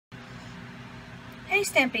Hey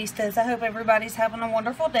Stampistas, I hope everybody's having a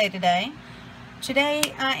wonderful day today. Today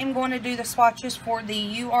I am going to do the swatches for the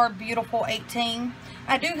You Are Beautiful 18.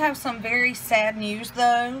 I do have some very sad news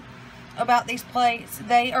though about these plates.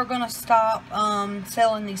 They are going to stop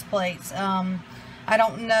selling these plates. I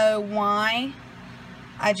don't know why.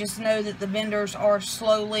 I just know that the vendors are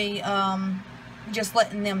slowly just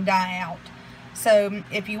letting them die out. So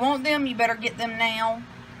if you want them, you better get them now,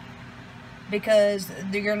 because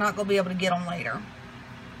you're not going to be able to get them later.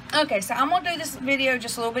 Okay, so I'm going to do this video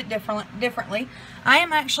just a little bit differently. I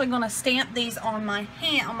am actually going to stamp these on my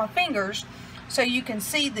fingers so you can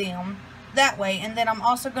see them that way. And then I'm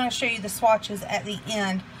also going to show you the swatches at the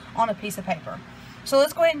end on a piece of paper. So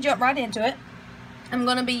let's go ahead and jump right into it. I'm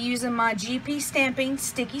going to be using my GP Stamping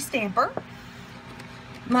Sticky Stamper,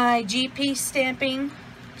 my GP Stamping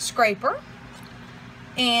Scraper,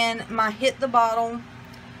 and my Hit the Bottle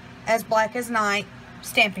as Black as Night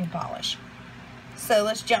stamping polish. So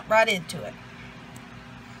let's jump right into it.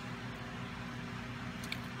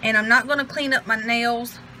 And I'm not going to clean up my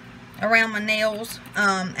nails, around my nails,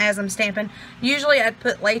 as I'm stamping. Usually I'd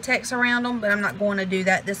put latex around them, but I'm not going to do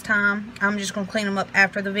that this time. I'm just going to clean them up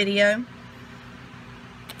after the video.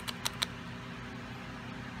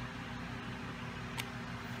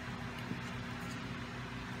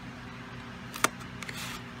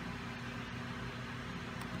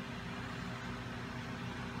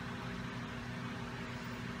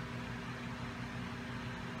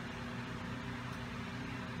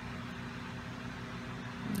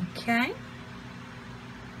 Okay.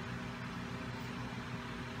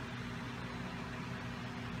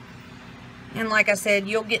 And like I said,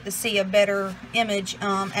 you'll get to see a better image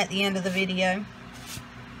at the end of the video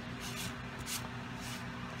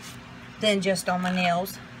than just on my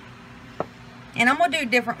nails. And I'm going to do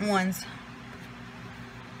different ones.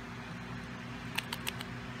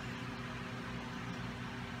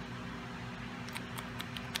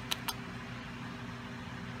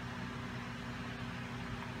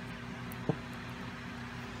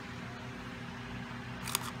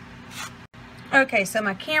 Okay, so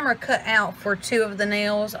my camera cut out for 2 of the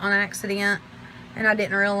nails on accident, and I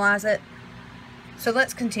didn't realize it. So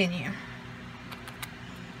let's continue.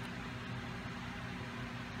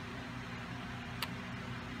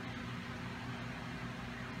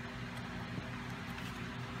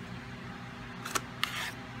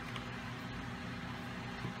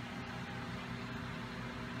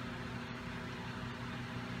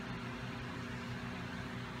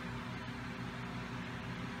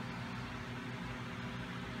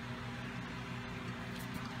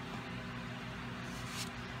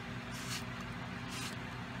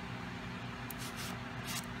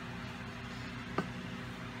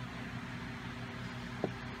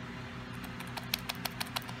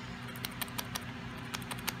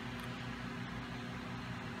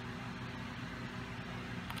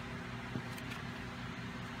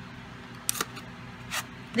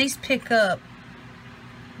 These pick up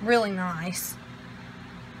really nice.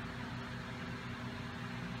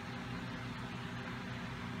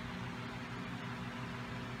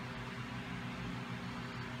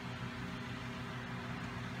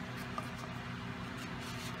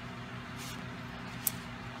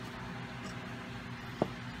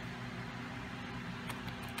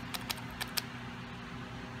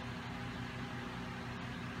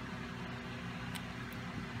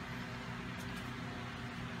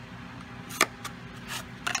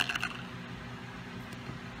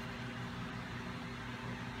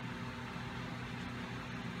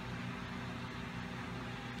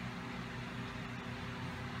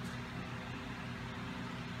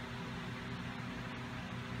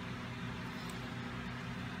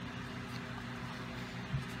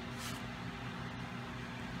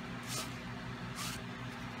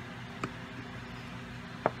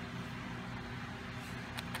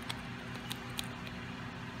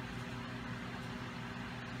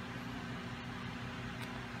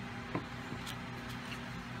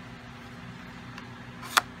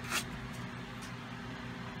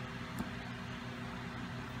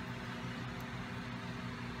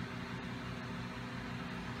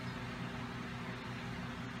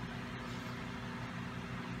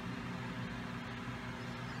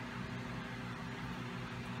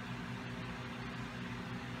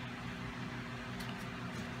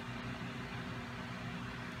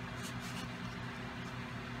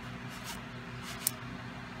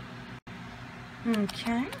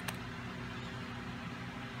 Okay.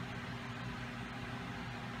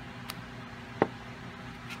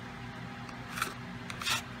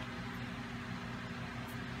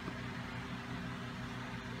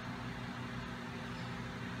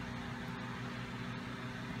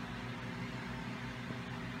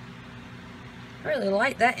 I really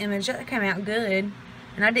like that image. That came out good.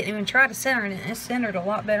 And I didn't even try to center it. It centered a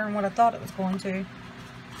lot better than what I thought it was going to.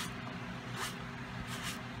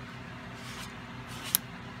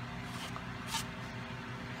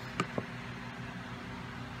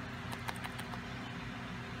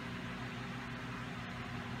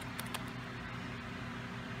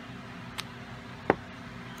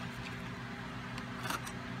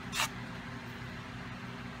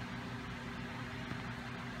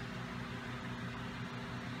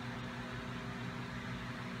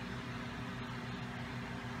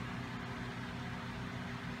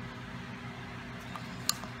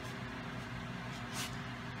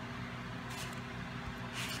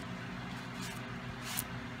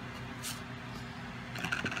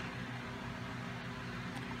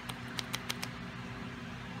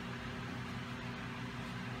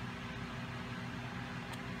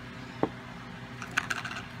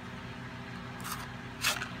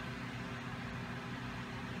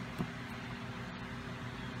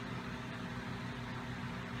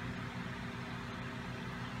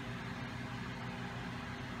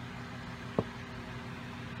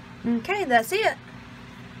 Okay, that's it.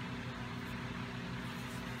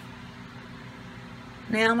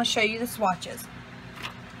 Now I'm going to show you the swatches.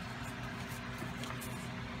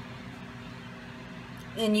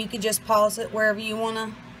 And you can just pause it wherever you want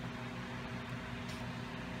to,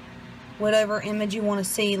 whatever image you want to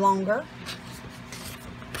see longer.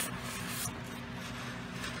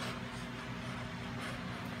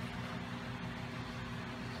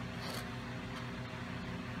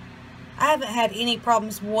 I haven't had any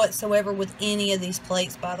problems whatsoever with any of these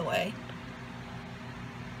plates, by the way.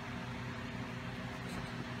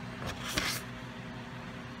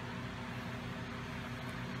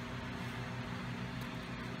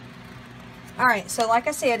 Alright, so like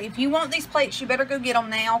I said, if you want these plates, you better go get them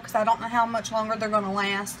now, because I don't know how much longer they're going to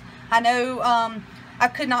last. I know I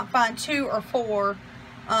could not find 2 or 4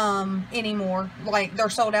 anymore. Like, they're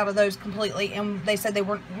sold out of those completely, and they said they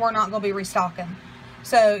were not going to be restocking.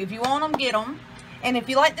 So if you want them, get them. And if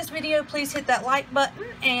you like this video, please hit that like button.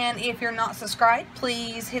 And if you're not subscribed,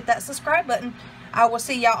 please hit that subscribe button. I will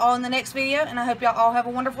see y'all all in the next video, and I hope y'all all have a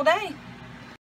wonderful day.